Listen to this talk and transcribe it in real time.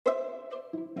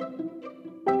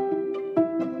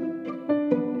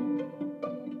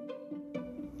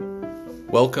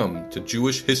Welcome to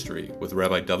Jewish History with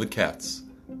Rabbi David Katz,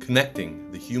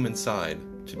 connecting the human side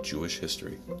to Jewish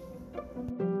history.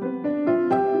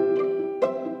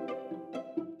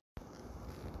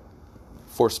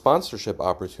 For sponsorship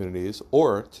opportunities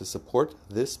or to support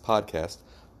this podcast,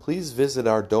 please visit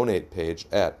our donate page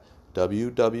at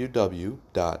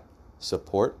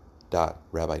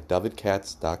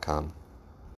www.support.rabbidavidkatz.com.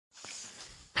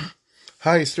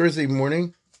 Hi, it's Thursday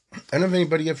morning. I don't have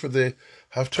anybody yet for the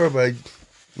Haftarah, but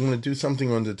I'm going to do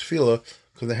something on the Tefillah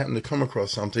because I happen to come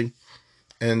across something.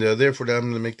 And therefore, I'm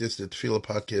going to make this the Tefillah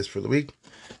podcast for the week.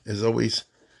 As always,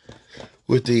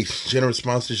 with the generous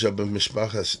sponsorship of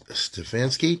Mishpacha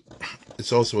Stefanski.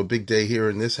 It's also a big day here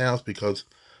in this house because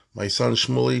my son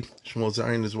Shmuel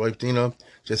Zion and his wife Dina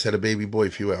just had a baby boy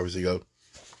a few hours ago.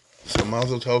 So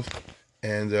Mazel Tov.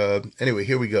 And anyway,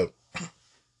 here we go.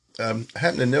 I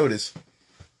happened to notice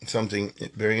something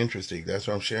very interesting. That's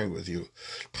what I'm sharing with you.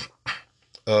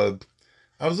 I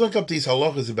was looking up these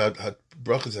halachas about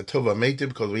brachas hatova meitiv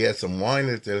because we had some wine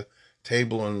at the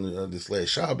table on this last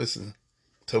Shabbos and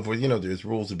so forth. You know, there's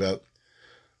rules about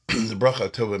the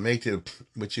bracha hatova meitiv,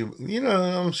 which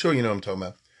I'm sure you know what I'm talking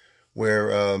about. Where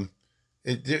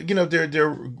there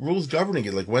are rules governing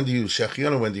it. Like when do you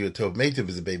shechianu, when do you tov meitiv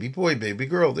as a baby boy, baby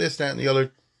girl, this, that, and the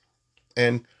other.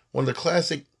 And one of the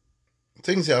classic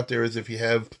things out there is if you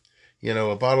have,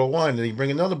 a bottle of wine, and you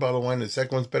bring another bottle of wine, and the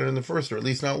second one's better than the first, or at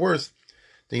least not worse,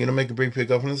 then you're going to make a big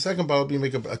pickup. And the second bottle, you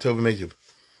make a tova meitiv.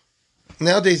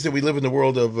 Nowadays that we live in the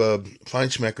world of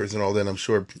Feinschmeckers and all that, I'm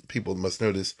sure people must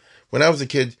know this. When I was a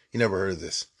kid, you never heard of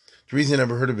this. The reason you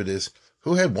never heard of it is,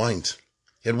 who had wines?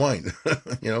 You had wine,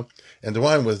 and the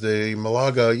wine was the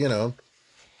Malaga, in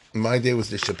my day was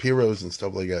the Shapiros and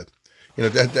stuff like that.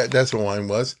 That's what wine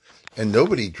was. And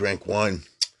nobody drank wine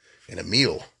in a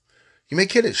meal. You make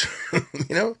Kiddush,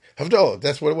 Havdalah,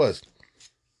 that's what it was.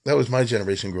 That was my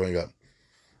generation growing up.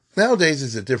 Nowadays,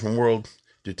 it's a different world.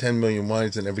 Do 10 million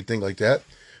wines and everything like that,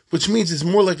 which means it's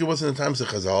more like it was in the times of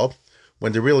Chazal,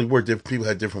 when there really were different people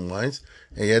had different wines,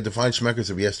 and you had the Feinschmeckers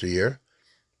of yesteryear,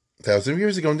 1,000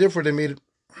 years ago, and therefore they made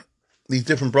these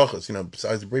different brachas,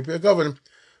 besides the Brit Governor.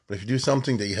 But if you do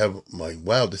something that you have,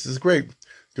 wow, this is great,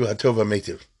 do a Tova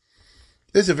Meitiv.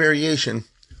 There's a variation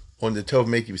on the Tov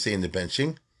Meitiv, say in the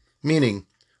benching, meaning,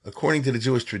 according to the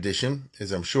Jewish tradition,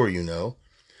 as I'm sure you know,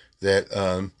 that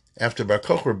after Bar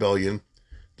Koch rebellion,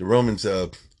 the Romans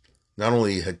not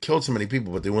only had killed so many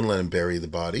people, but they wouldn't let them bury the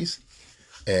bodies.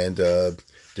 And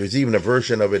there's even a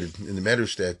version of it in the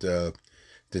Medrash that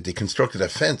they constructed a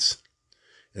fence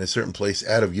in a certain place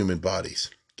out of human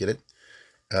bodies. Get it?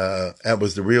 That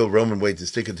was the real Roman way to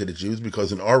stick it to the Jews,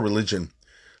 because in our religion,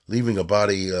 leaving a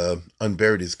body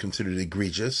unburied is considered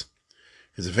egregious.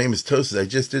 There's a famous toast. I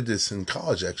just did this in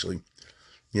college, actually.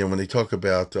 When they talk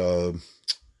about Kavod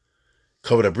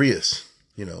Abrius,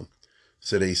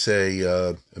 so they say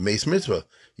a mace mitzvah,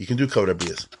 you can do Kavod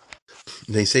Abrius.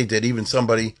 They say that even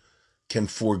somebody can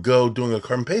forego doing a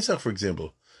Karban Pesach, for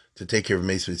example, to take care of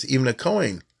mace mitzvah. Even a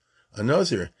Kohen, a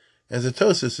Nazir, as a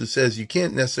Tosas who says you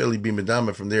can't necessarily be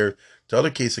Medama from there to other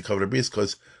cases of Kavod Abrius,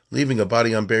 because leaving a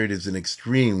body unburied is an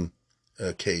extreme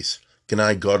case,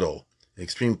 Genai Gadol, an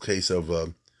extreme case of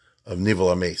Nivel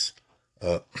HaMace,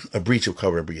 a breach of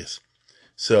Kavod Abrius.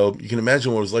 So you can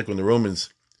imagine what it was like when the Romans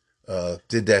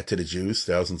did that to the Jews,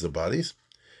 thousands of bodies.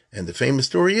 And the famous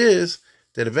story is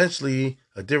that eventually,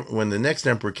 when the next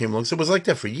emperor came along, so it was like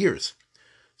that for years.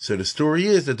 So the story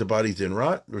is that the bodies didn't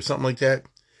rot or something like that,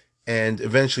 and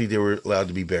eventually they were allowed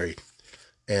to be buried.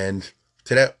 And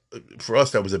for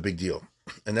us, that was a big deal.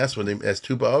 And that's when as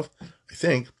Tu B'Av, I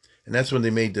think, and that's when they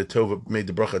made the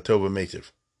bracha Tova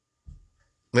Meitiv.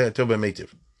 Yeah, Tova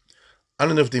Meitiv. I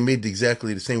don't know if they made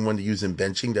exactly the same one to use in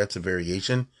benching. That's a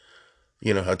variation.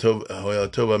 Tova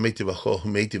Meitiv Achol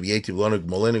Meitiv Yetiv Lanug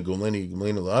Molenu Gumleni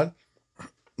Gumlenu Lad.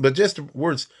 But just the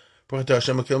words, bracha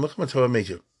Hashem Akel Mechma Tova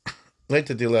Meitiv. Like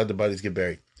that they allowed the bodies to get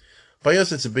buried. By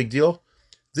us, it's a big deal.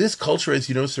 This culture, as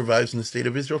you know, survives in the state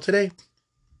of Israel today.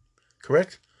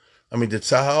 Correct? The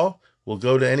Tzahal will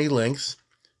go to any lengths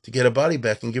to get a body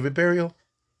back and give it burial.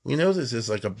 We know this is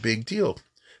like a big deal.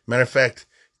 Matter of fact,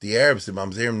 the Arabs, the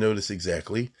Mamzerim, know this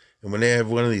exactly. And when they have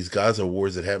one of these Gaza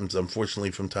wars that happens, unfortunately,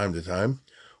 from time to time,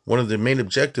 one of the main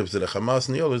objectives of the Hamas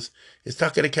and the others is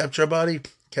to capture a body,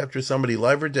 capture somebody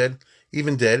alive or dead,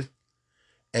 even dead.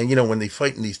 And, when they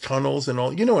fight in these tunnels and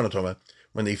all, you know what I'm talking about.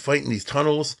 When they fight in these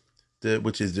tunnels,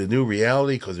 which is the new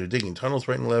reality because they're digging tunnels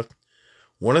right and left,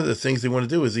 one of the things they want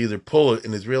to do is either pull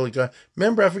an Israeli guy.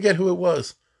 Remember, I forget who it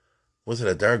was. Was it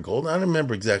Adar Gold? I don't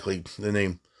remember exactly the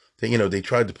name. they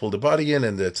tried to pull the body in,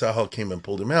 and the Tzahal came and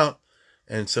pulled him out,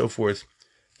 and so forth.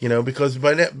 Because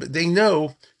by that they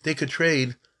know they could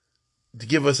trade to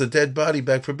give us a dead body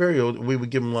back for burial. We would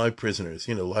give them live prisoners,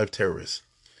 live terrorists.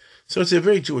 So it's a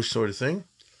very Jewish sort of thing,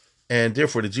 and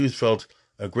therefore the Jews felt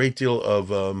a great deal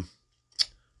of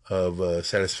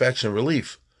satisfaction and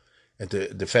relief at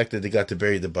the fact that they got to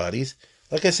bury the bodies.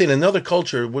 Like I said, in another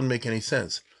culture, it wouldn't make any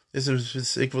sense. This is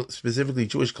specifically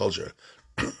Jewish culture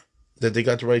that they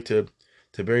got the right to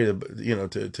bury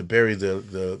to bury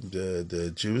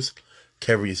the Jews,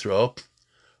 Kever Yisrael.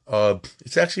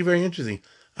 It's actually very interesting.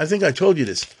 I think I told you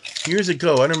this years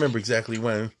ago. I don't remember exactly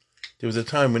when. There was a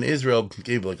time when Israel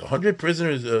gave like 100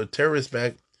 prisoners, terrorists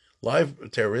back,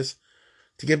 live terrorists,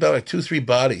 to get back like 2-3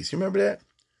 bodies. You remember that?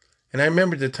 And I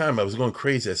remember at the time I was going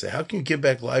crazy. I said, how can you give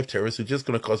back live terrorists who are just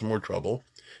going to cause more trouble?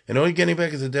 And all you're getting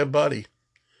back is a dead body,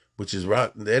 which is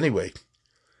rotten anyway.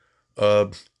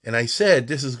 And I said,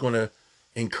 this is going to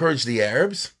encourage the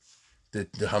Arabs, the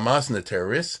Hamas and the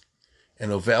terrorists, and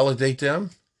it'll validate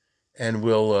them, and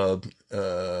will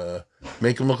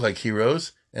make them look like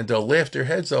heroes, and they'll laugh their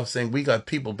heads off saying, we got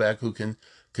people back who can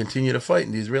continue to fight,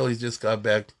 and the Israelis just got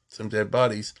back some dead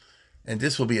bodies, and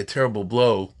this will be a terrible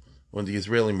blow on the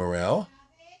Israeli morale.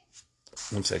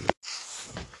 1 second.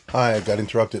 Hi, I got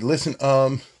interrupted. Listen,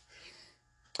 I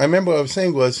remember what I was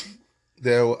saying was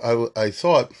that I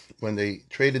thought when they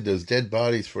traded those dead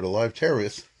bodies for the live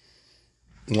terrorists,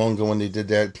 long ago when they did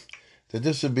that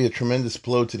this would be a tremendous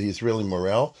blow to the Israeli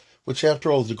morale, which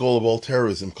after all is the goal of all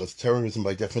terrorism, because terrorism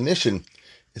by definition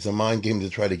is a mind game to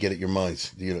try to get at your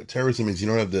minds. Terrorism means you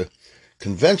don't have the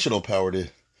conventional power to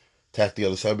attack the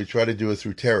other side, but you try to do it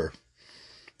through terror,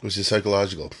 which is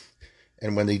psychological.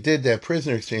 And when they did that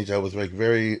prisoner exchange, I was like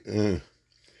very...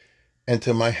 And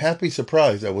to my happy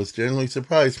surprise, I was genuinely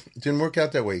surprised, it didn't work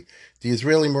out that way. The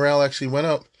Israeli morale actually went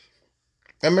up.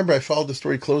 I remember I followed the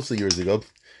story closely years ago.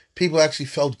 People actually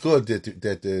felt good that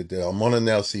the Almana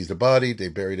now sees the body. They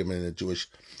buried him in a Jewish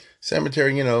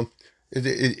cemetery.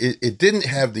 It didn't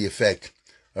have the effect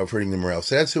of hurting the morale.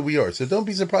 So that's who we are. So don't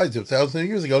be surprised if thousands of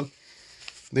years ago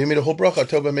they made a whole bracha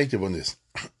tova meitiv on this.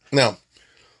 Now,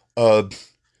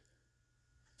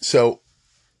 so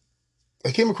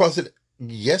I came across it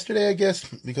yesterday, I guess,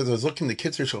 because I was looking at the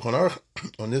Kitzur Shulchan Aruch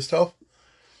on this stuff,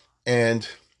 and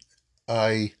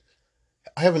I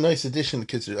have a nice edition of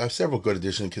Kitzur. I have several good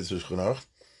editions of Kitzur Shulchan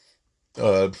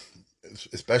Aruch,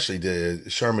 especially the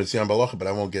Sharma Zion Balacha, but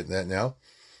I won't get in that now.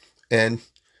 And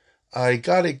I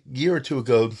got a year or two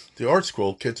ago the Art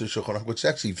Scroll Kitzur Shulchan Aruch, which is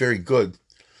actually very good,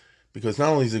 because not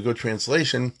only is it a good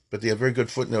translation, but they have very good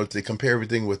footnotes. They compare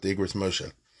everything with the Igros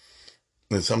Moshe,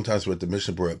 and sometimes with the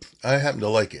Mishnah Berurah. I happen to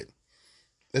like it.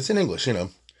 It's in English, So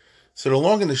the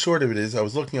long and the short of it is, I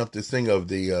was looking up this thing of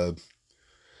the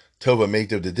Tova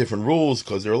Meitiv, the different rules,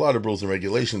 because there are a lot of rules and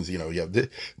regulations. You have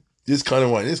this kind of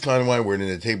wine, we're in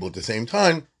a table at the same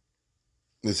time.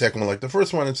 The second one like the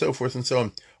first one, and so forth and so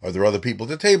on. Are there other people at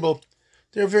the table?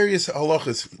 There are various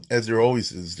halachas, as there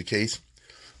always is the case,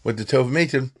 with the Tova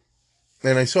Meitiv.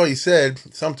 And I saw he said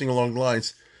something along the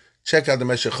lines, check out the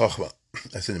Meshech Chochmah.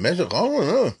 I said, the Meshech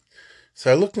Chochmah? So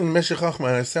I looked in the Meshech Chochmah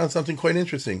and I found something quite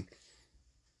interesting.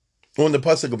 On the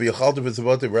pasuk will be a chalta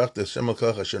v'zavot rach the Shem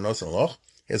Elkach asher nosan loch.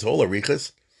 He has whole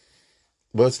arichas.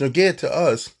 But it's nogea to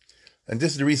us, and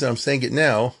this is the reason I'm saying it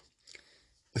now,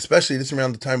 especially this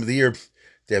around the time of the year,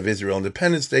 they have Israel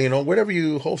Independence Day, whatever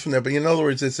you hold from that. But in other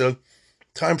words, it's a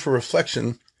time for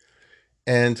reflection.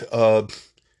 And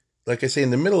like I say,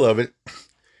 in the middle of it,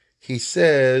 he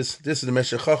says, this is the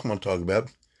Meshech Chochmah I'm talking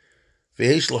about.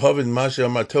 Right?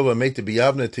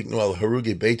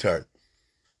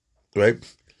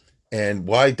 And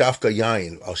why dafka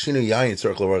yayin? Al shinu yayin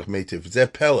circle of meitiv.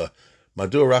 Zeh pella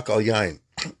madur rak al yayin.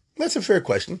 That's a fair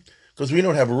question, because we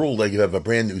don't have a rule like you have a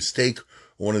brand new steak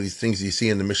or one of these things you see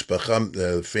in the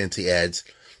mishpacha, fancy ads.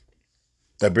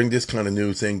 I bring this kind of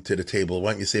new thing to the table.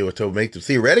 Why don't you say what tova meitiv?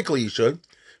 Theoretically, you should,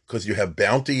 because you have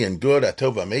bounty and good at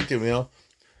tova meitiv,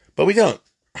 but we don't.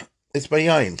 It's by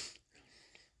yayin.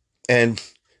 And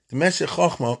the Meshech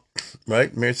Chochmah,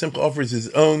 right? Meir Simcha offers his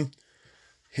own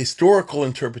historical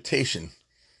interpretation.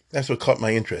 That's what caught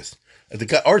my interest.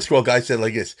 The Art Scroll guy said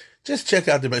like this, just check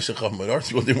out the Meshech Chochmah. The Art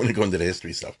Scroll didn't want to go into the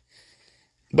history stuff.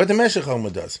 But the Meshech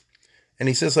Chochmah does. And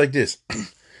he says like this,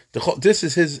 this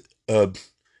is his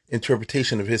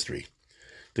interpretation of history.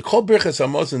 The Kol Birchas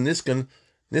Amos and Niskan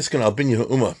al bin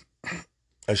Yehu'uma,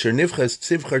 asher nivches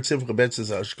tzivchar betzes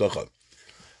ha'ashkacha.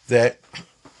 That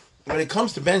when it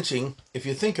comes to benching, if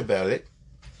you think about it,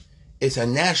 it's a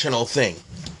national thing.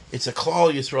 It's a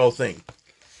Klal Yisrael thing.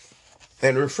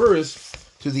 And it refers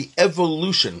to the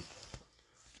evolution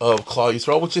of Klal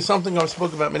Yisrael, which is something I've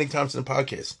spoken about many times in the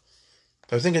podcast.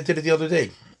 I think I did it the other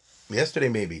day, yesterday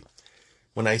maybe,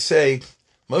 when I say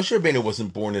Moshe Rabbeinu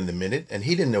wasn't born in a minute, and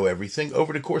he didn't know everything.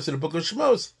 Over the course of the book of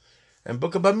Shemos and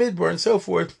book of Bamidbar and so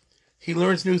forth, he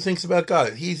learns new things about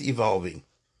God. He's evolving,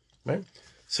 right?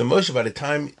 So Moshe, by the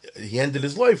time he ended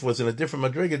his life, was in a different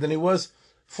madriga than he was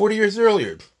 40 years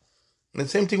earlier. And the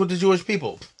same thing with the Jewish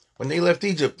people. When they left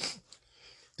Egypt,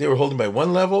 they were holding by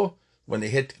one level. When they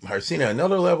hit Har Sinai,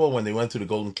 another level. When they went through the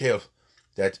Golden Calf,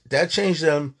 that changed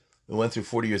them. They went through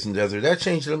 40 years in the desert. That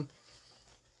changed them.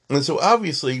 And so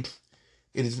obviously,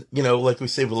 it is, like we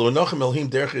say,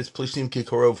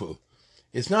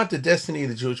 it's not the destiny of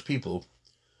the Jewish people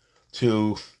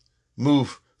to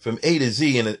move from A to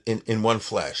Z in one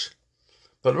flash.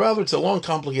 But rather, it's a long,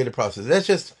 complicated process. That's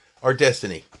just our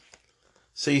destiny.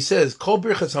 So he says, Kol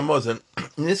birchas hamazon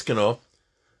niskano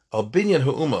al binyan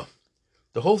ha'uma.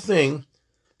 The whole thing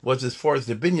was as far as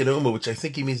the binyan ha'uma, which I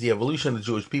think he means the evolution of the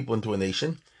Jewish people into a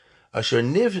nation. Asher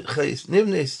nivne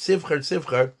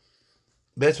sivchar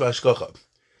betz v'ashkocha.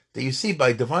 That you see,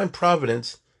 by divine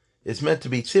providence, it's meant to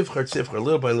be tzivchar,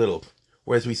 little by little.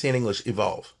 Whereas we say in English,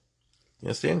 evolve. You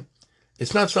understand?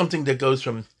 It's not something that goes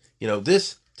from,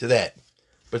 this to that.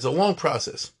 But it's a long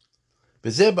process.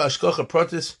 B'zeh b'ashkocha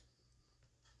pratis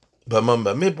b'mam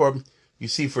b'midbar. You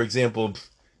see, for example,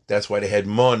 that's why they had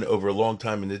mon over a long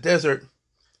time in the desert.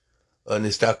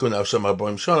 Nistakun al sham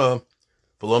aboim shana.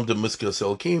 V'lomdu muskil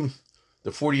selkim.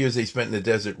 The 40 years they spent in the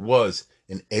desert was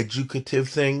an educative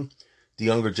thing. The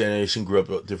younger generation grew up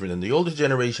different than the older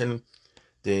generation.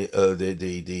 Notice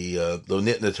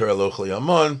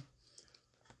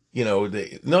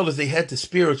they had to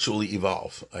spiritually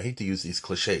evolve. I hate to use these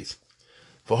cliches.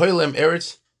 V'hoylem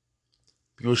eretz,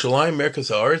 Yerushalayim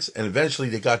merkaz haaretz, and eventually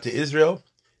they got to Israel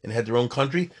and had their own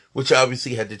country, which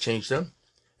obviously had to change them.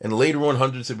 And later on,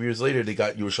 hundreds of years later, they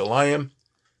got Yerushalayim,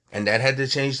 and that had to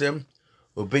change them.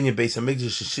 Ubinyan Beis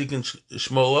Hamikdash Shikin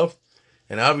Shmolov,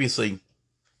 and obviously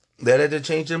that had to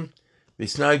change them.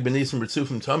 Beisnag Benisim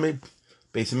Ritzufim Tamid,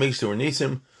 Beis Hamikdash or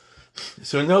Nisim.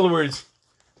 So in other words,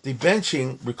 the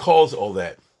benching recalls all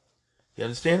that. You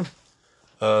understand?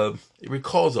 It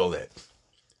recalls all that.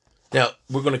 Now,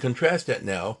 we're going to contrast that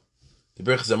now, the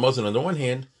Berachas Hamazon on the one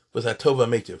hand, with Hatova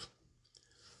Metiv,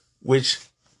 which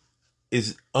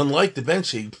is, unlike the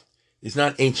benching, is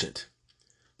not ancient.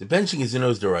 The benching is in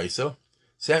Oz Deraisa.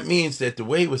 So that means that the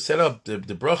way it was set up, the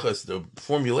brachas, the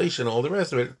formulation, all the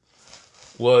rest of it,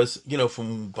 was,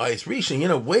 from Bayis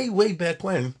Rishon, way back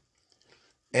when,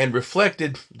 and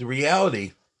reflected the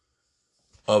reality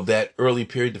of that early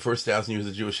period, the first 1,000 years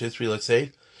of Jewish history, let's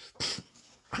say,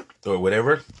 or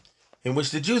whatever, in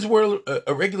which the Jews were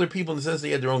a regular people in the sense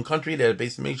they had their own country, they had a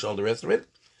base of Mish, all the rest of it,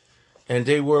 and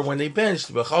they were, when they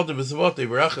benched, it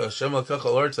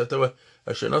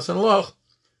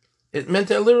meant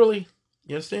that literally.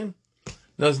 You understand?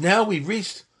 Now we've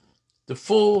reached the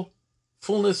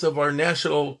fullness of our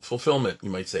national fulfillment, you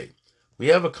might say. We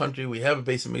have a country, we have a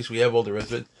base of Mish, we have all the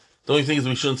rest of it. The only thing is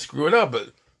we shouldn't screw it up,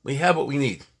 but we have what we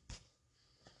need.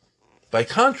 By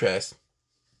contrast,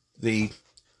 the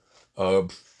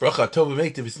Bracha Tova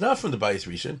Meitiv is not from the Bayis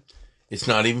Rishon. It's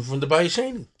not even from the Bayis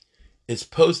Sheni. It's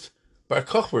post Bar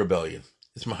Kochba rebellion.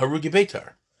 It's Maharugi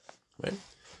Beitar, right?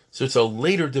 So it's a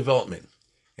later development,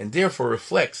 and therefore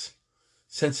reflects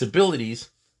sensibilities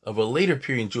of a later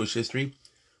period in Jewish history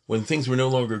when things were no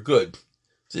longer good.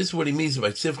 So this is what he means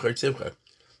by tzivchar,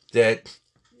 that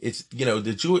it's,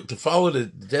 to follow the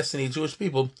destiny of Jewish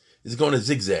people is going to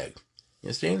zigzag. You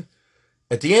understand?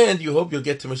 At the end, you hope you'll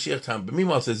get to Mashiach time, but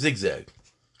meanwhile it's a zigzag.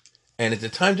 And at the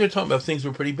time they're talking about, things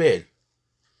were pretty bad.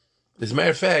 As a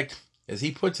matter of fact, as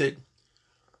he puts it,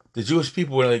 the Jewish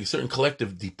people were in like a certain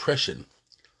collective depression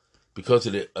because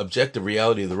of the objective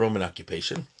reality of the Roman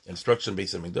occupation and destruction of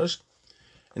Beis Hamikdash,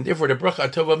 and therefore the Bracha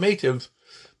Tova Meitiv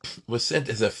was sent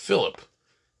as a Philip,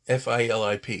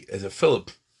 F-I-L-I-P, as a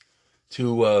Philip,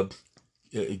 to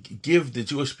give the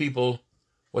Jewish people,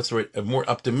 a more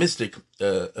optimistic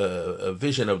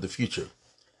vision of the future.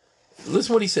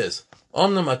 Listen what he says.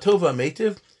 Omnam Atova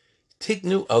Meitiv,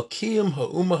 Tiknu al Kiyum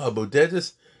ha'uma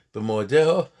habodedes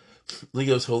b'moadeha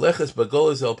lios holeches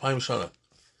bagolas alpaim shana.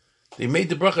 They made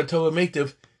the Bracha Tova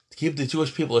Meitiv to give the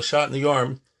Jewish people a shot in the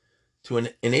arm to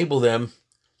enable them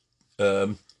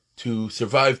to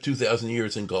survive 2,000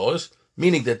 years in Galus,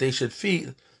 meaning that they should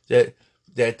feel that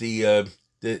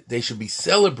they should be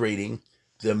celebrating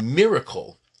the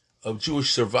miracle of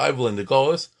Jewish survival in the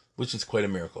Galus, which is quite a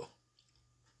miracle.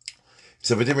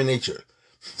 It's of a different nature.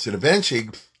 So the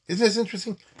benching, isn't this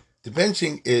interesting? The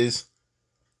benching is,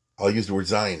 I'll use the word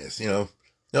Zionist, In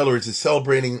other words, it's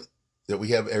celebrating that we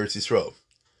have Eretz Yisrael.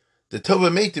 The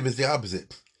Tova Meitiv is the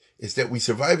opposite. It's that we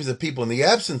survive as a people in the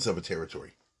absence of a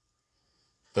territory.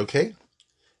 Okay?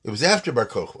 It was after Bar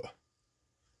Kokhba.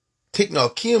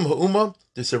 Tiknal Kiyum Ha'uma,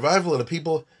 the survival of the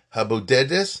people,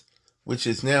 Habodedes, which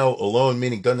is now alone,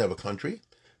 meaning doesn't have a country.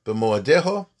 But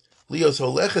Moadeho, Lios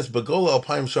Holeches Bagola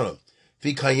Alpaim Shana,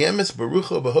 Vikayemis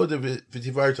Barucha Bahoda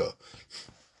Vitivarta.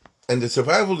 And the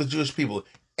survival of the Jewish people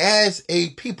as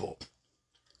a people.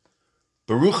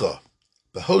 Barucha,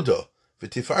 Bahoda,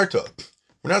 Vitifarta.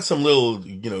 We're not some little,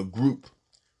 group.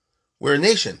 We're a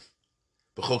nation.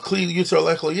 As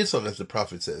the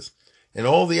prophet says. And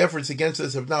all the efforts against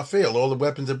us have not failed. All the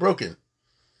weapons are broken.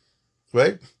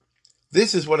 Right?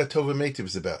 This is what a Tova Meitiv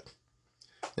is about.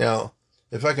 Now,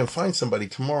 if I can find somebody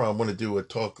tomorrow, I want to do a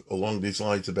talk along these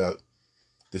lines about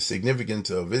the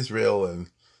significance of Israel and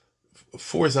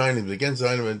for Zionism, against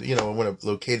Zionism. I want to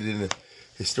locate it in a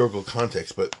historical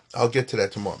context, but I'll get to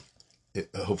that tomorrow,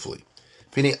 hopefully.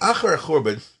 Now,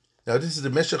 this is the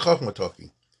Meshech Chochmah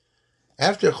talking.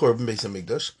 After Churban Beis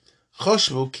Hamikdash,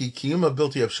 Choshvu ki kiyuma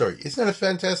bilti afshari. Isn't that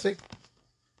fantastic?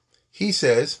 He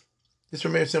says, this is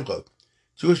from Meir Simcha,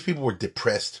 Jewish people were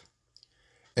depressed.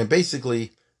 And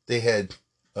basically, they had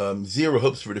zero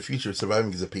hopes for the future of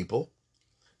surviving as a people.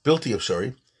 Bilti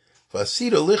afshari.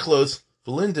 Vasida lichlos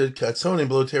v'linded katzonim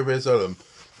below teres adam.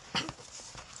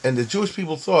 And the Jewish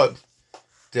people thought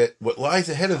that what lies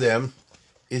ahead of them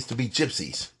is to be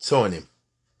gypsies, tzonim.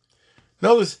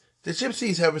 Notice, the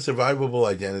gypsies have a survivable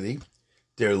identity.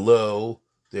 They're low.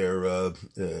 They're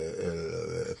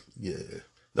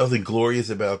nothing glorious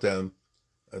about them.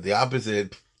 The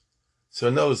opposite. So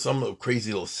notice some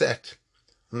crazy little sect.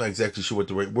 I'm not exactly sure what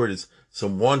the right word is.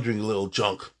 Some wandering little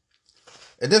junk.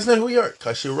 And that's not who we are.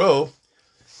 Kashiro.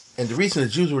 And the reason the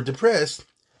Jews were depressed,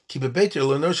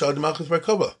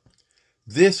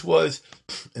 this was,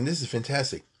 and this is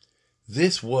fantastic,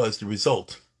 this was the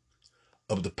result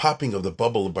of the popping of the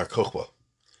bubble of Bar Kokhba.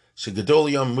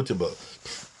 Shegadol Mutaba.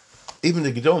 Even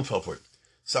the Gedolim fell for it.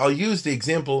 So I'll use the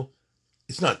example,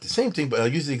 it's not the same thing, but I'll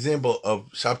use the example of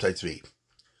Shabtai Tzvi.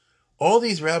 All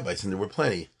these rabbis, and there were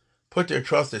plenty, put their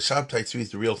trust that Shabtai Tzvi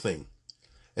is the real thing.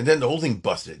 And then the whole thing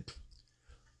busted.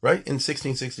 Right? In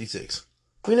 1666.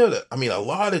 We know that. A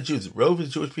lot of Jews, roving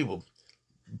Jewish people,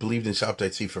 believed in Shabtai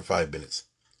Tzvi for 5 minutes.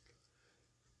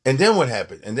 And then what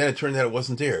happened? And then it turned out it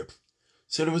wasn't there.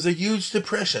 So there was a huge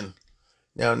depression.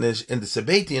 Now, in the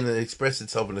Sabbatian, it expressed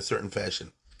itself in a certain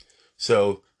fashion.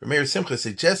 So, Meir Simcha is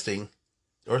suggesting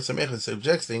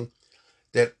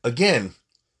that, again,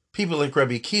 people like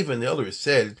Rabbi Akiva and the others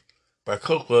said, Bar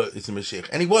Kokhba is a Mashiach.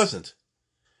 And he wasn't.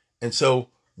 And so,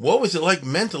 what was it like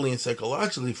mentally and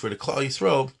psychologically for the Klal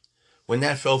Yisrael when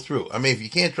that fell through? If you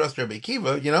can't trust Rabbi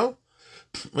Akiva,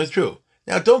 it's true.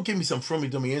 Now, don't give me some frummy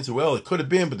dummy answer. Well, it could have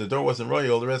been, but the door wasn't right,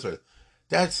 all the rest of it.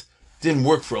 That didn't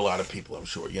work for a lot of people, I'm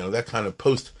sure. That kind of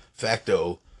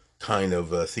post-facto kind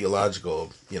of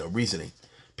theological, reasoning.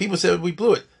 People said, we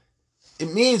blew it.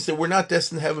 It means that we're not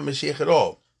destined to have a Mashiach at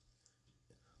all.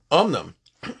 Omnam.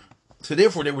 So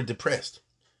therefore, they were depressed.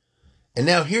 And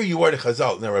now here you are, the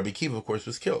Chazal. Now, Rabbi Akiva, of course,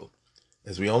 was killed.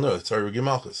 As we all know, it's Tzareg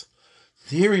Malchus.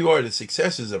 Here you are, the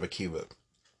successors of Akiva.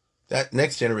 That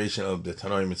next generation of the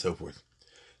Tanaim and so forth.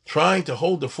 Trying to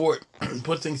hold the fort and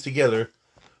put things together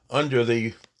under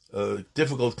the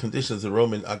difficult conditions of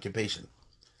Roman occupation.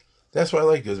 That's why I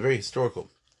like it. It's very historical.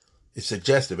 It's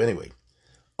suggestive anyway.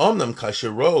 Omnam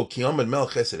kashiro kiyomad mel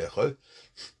chesed echad.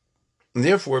 And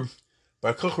therefore,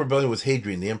 Bar Kokhba rebellion was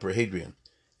Hadrian, the Emperor Hadrian.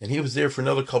 And he was there for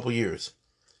another couple years.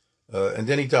 And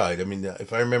then he died.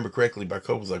 If I remember correctly, Bar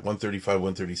Kokhba was like 135,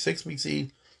 136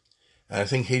 BC. And I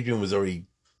think Hadrian was already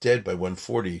dead by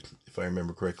 140, if I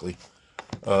remember correctly.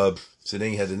 So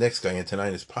then you had the next guy,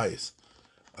 Antoninus Pius.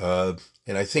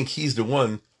 And I think he's the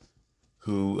one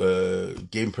who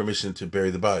gave him permission to bury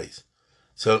the bodies.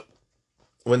 So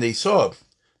when they saw,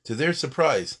 to their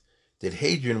surprise, that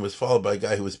Hadrian was followed by a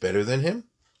guy who was better than him.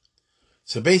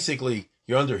 So basically,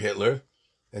 you're under Hitler.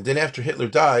 And then after Hitler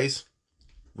dies,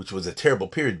 which was a terrible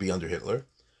period to be under Hitler,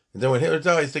 and then when Hitler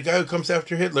dies, the guy who comes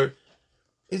after Hitler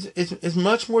is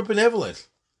much more benevolent.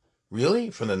 Really?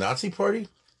 From the Nazi party?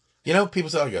 People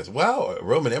say, guys, wow, a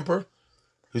Roman emperor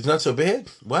who's not so bad?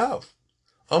 Wow.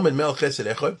 Amid Mel Chesed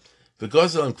Echad,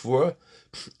 V'Gazel and Kvura,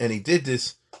 and he did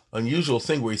this unusual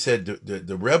thing where he said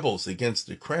the rebels against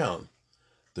the crown,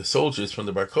 the soldiers from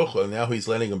the Bar Kokhba, now he's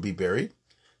letting them be buried.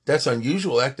 That's an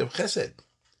unusual act of Chesed.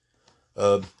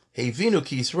 Hevinu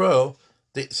ki Yisrael,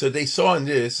 so they saw in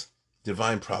this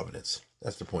divine providence.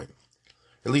 That's the point.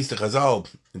 At least the Chazal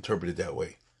interpreted that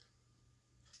way.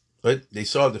 But they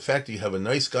saw the fact that you have a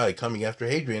nice guy coming after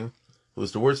Hadrian, who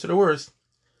was the worst of the worst.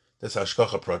 That's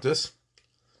Hashgacha Pratis.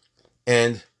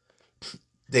 And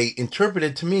they interpret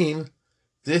it to mean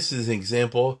this is an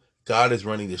example. God is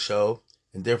running the show,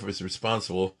 and therefore is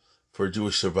responsible for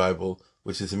Jewish survival,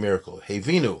 which is a miracle.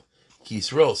 Hevinu, ki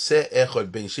Yisrael se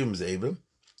echad ben shim ze'evim,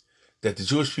 that the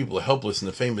Jewish people are helpless in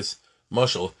the famous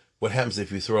mashal. What happens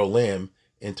if you throw a lamb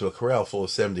into a corral full of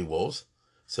 70 wolves?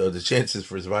 So the chances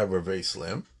for survival are very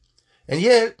slim. And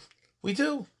yet, we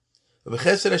do.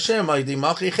 V'chesed Hashem, ha'yidei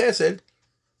malchi chesed,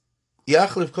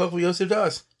 yachliv koch v'yosef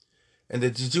das. And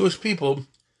that the Jewish people,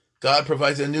 God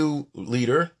provides a new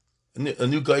leader, a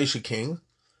new Geisha king,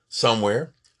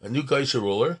 somewhere, a new Geisha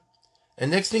ruler, and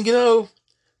next thing you know,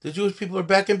 the Jewish people are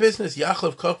back in business.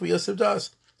 Yachlev Koch v'Yosef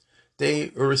Das.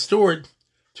 They are restored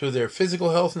to their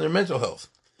physical health and their mental health.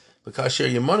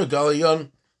 V'kasher Yemanu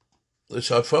Galayon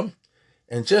l'Shadfam,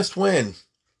 and just when,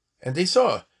 and they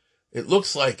saw, it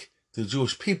looks like the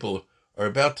Jewish people are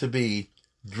about to be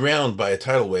drowned by a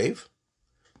tidal wave.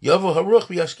 Yavo Haruch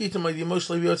v'Yashkitam v'Yimosh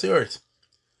v'Yotze'eretz.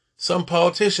 Some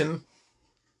politician,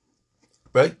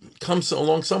 right, comes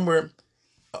along somewhere,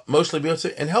 mostly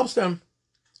and helps them,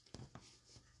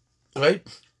 right?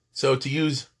 So to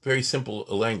use very simple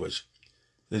language,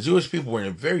 the Jewish people were in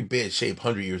a very bad shape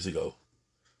 100 years ago.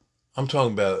 I'm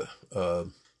talking about,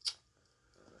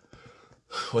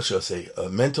 what shall I say,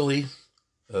 mentally,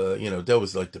 that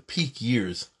was like the peak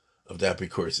years of the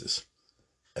Apicorsis.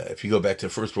 If you go back to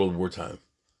the First World War time.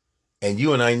 And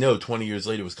you and I know 20 years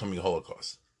later was coming a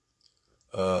Holocaust.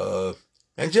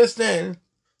 And just then,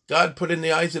 God put in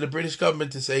the eyes of the British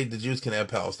government to say the Jews can have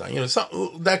Palestine.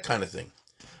 That kind of thing.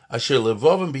 Asher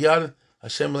levovim biyad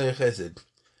Hashem le'chesed.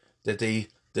 That the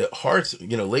hearts,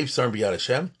 leiv sarm biyad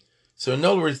Hashem. So in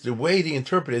other words, the way they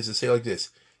interpret it is to say like this.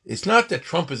 It's not that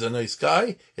Trump is a nice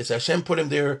guy. It's Hashem put him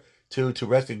there to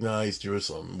recognize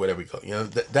Jerusalem, whatever you call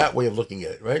it. That way of looking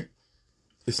at it, right?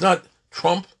 It's not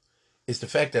Trump. It's the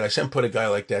fact that Hashem put a guy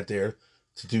like that there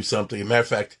to do something. As a matter of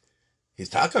fact,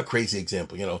 he's a crazy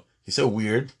example, He's so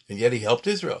weird, and yet he helped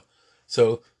Israel.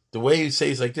 So the way you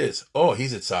say is like this. Oh,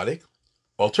 he's a tzaddik.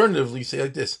 Alternatively, you say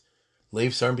like this.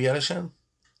 Leiv sarm b'yad Hashem.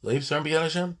 Leiv sarm b'yad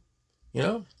Hashem.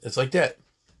 It's like that.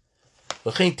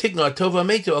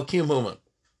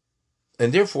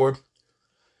 And therefore,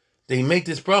 they make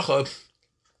this bracha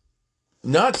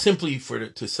not simply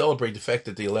to celebrate the fact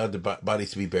that they allowed the bodies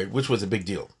to be buried, which was a big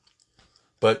deal.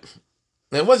 But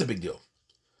it was a big deal.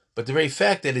 But the very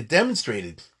fact that it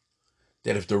demonstrated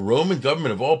that if the Roman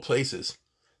government of all places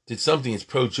did something that's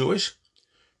pro-Jewish,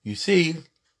 you see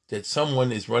that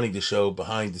someone is running the show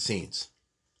behind the scenes.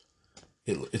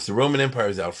 It's the Roman Empire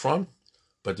is out front,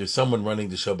 but there's someone running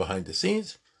the show behind the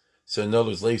scenes. So in other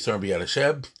words, Leiv Sarm b'yad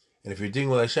Hashem. And if you're dealing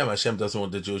with Hashem, Hashem doesn't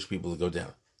want the Jewish people to go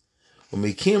down. And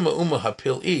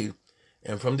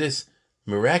from this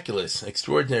miraculous,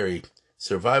 extraordinary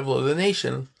survival of the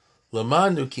nation,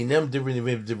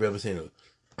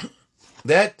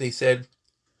 that, they said,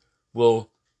 will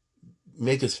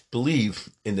make us believe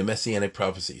in the Messianic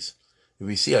prophecies. If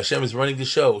we see Hashem is running the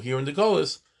show here in the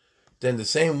Golus, then the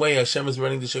same way Hashem is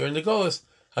running the show here in the Golus,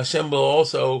 Hashem will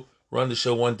also run the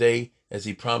show one day, as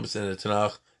he promised in the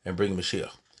Tanakh, and bring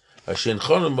Mashiach.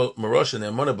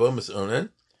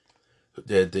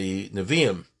 That the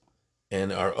Nevi'im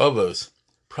and our Avos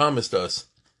promised us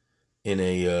in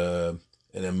a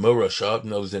Morashah,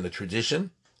 knows in a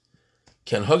tradition,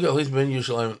 can Hagel his ben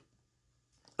Yerushalayim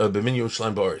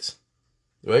Ba'aretz,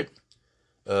 right?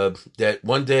 That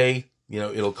one day,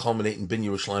 it'll culminate in ben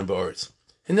Yerushalayim Ba'aretz.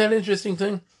 Isn't that an interesting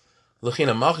thing?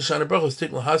 L'china malchashan brachos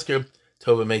tikl hasker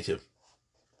tova meitiv,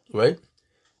 right?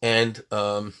 And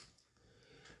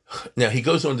now he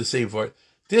goes on to say vart.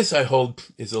 This I hold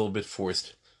is a little bit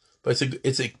forced, but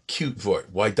it's a cute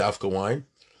vart. Why dafka wine?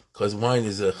 Because wine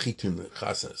is a chitun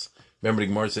chasanas. Remember, the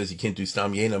Gemara says you can't do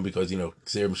stam yenam because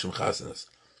k'zer mishum chasanas,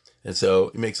 and so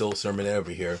he makes a little sermon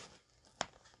over here.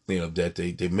 That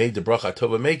they made the bracha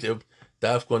tova meitiv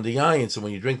dafka on the yayin. So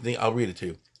when you drink the, I'll read it to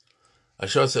you.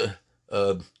 Ashasa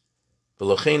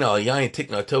v'lochein al yayin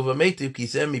tikna tova meitiv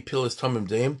kizem mipilas tamim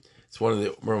deim. It's one of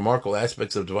the remarkable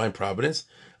aspects of divine providence.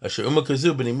 Asher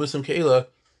umakazu b'ni musam keila,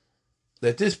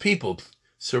 that this people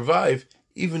survive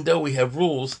even though we have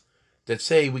rules that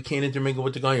say we can't intermingle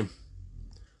with the goyim,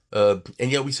 and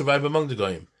yet we survive among the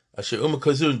goyim. Asher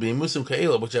umakazu b'ni musam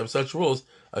keila, which have such rules.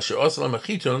 Asher asalam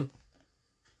achitun,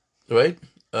 right?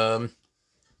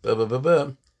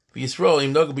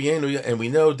 Yisrael, and we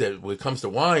know that when it comes to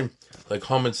wine, like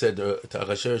Haman said to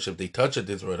Achashverosh, if they touch it,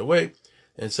 they throw it away,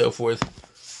 and so forth.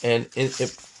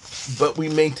 But we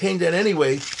maintain that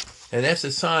anyway, and that's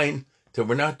a sign that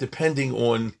we're not depending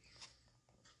on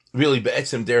really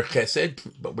be'etzem der chesed,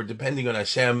 but we're depending on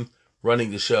Hashem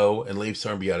running the show and leiv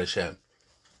sarm b'yad Hashem.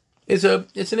 It's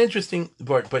an interesting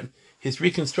part, but his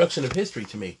reconstruction of history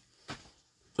to me.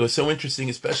 It was so interesting,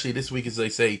 especially this week, as they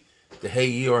say, the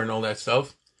Hey Eor and all that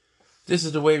stuff. This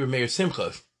is the way Meir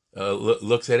Simcha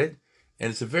looks at it,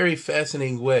 and it's a very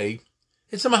fascinating way.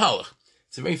 It's a mahalach.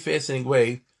 It's a very fascinating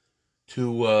way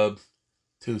to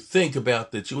think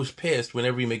about the Jewish past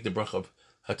whenever you make the bracha of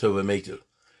Hatov HaMeitiv.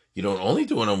 You don't only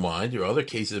do it on wine. There are other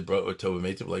cases of Hatov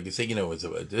HaMeitiv, like I say, it's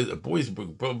a boy's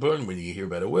burn when you hear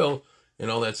about a will and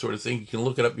all that sort of thing. You can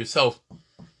look it up yourself.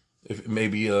 If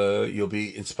maybe you'll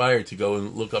be inspired to go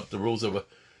and look up the rules of a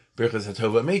Birchas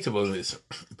Hatov HaMeitiv on this.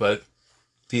 But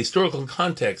the historical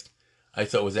context, I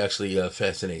thought, was actually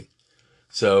fascinating.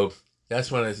 So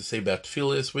that's what I have to say about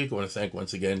Tefillah this week. I want to thank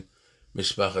once again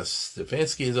Mishpachas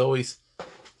Stefanski, as always.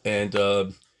 And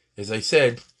as I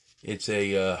said, it's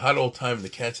a hot old time in the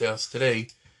cat's house today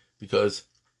because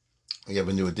we have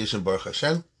a new edition, Baruch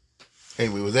Hashem.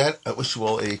 Anyway, with that, I wish you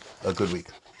all a good week.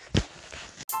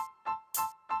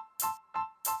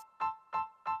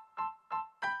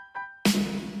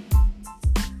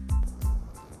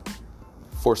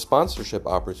 For sponsorship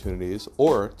opportunities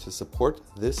or to support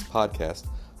this podcast,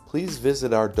 please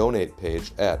visit our donate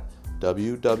page at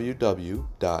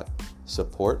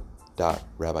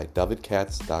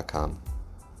www.support.rabbidavidkatz.com.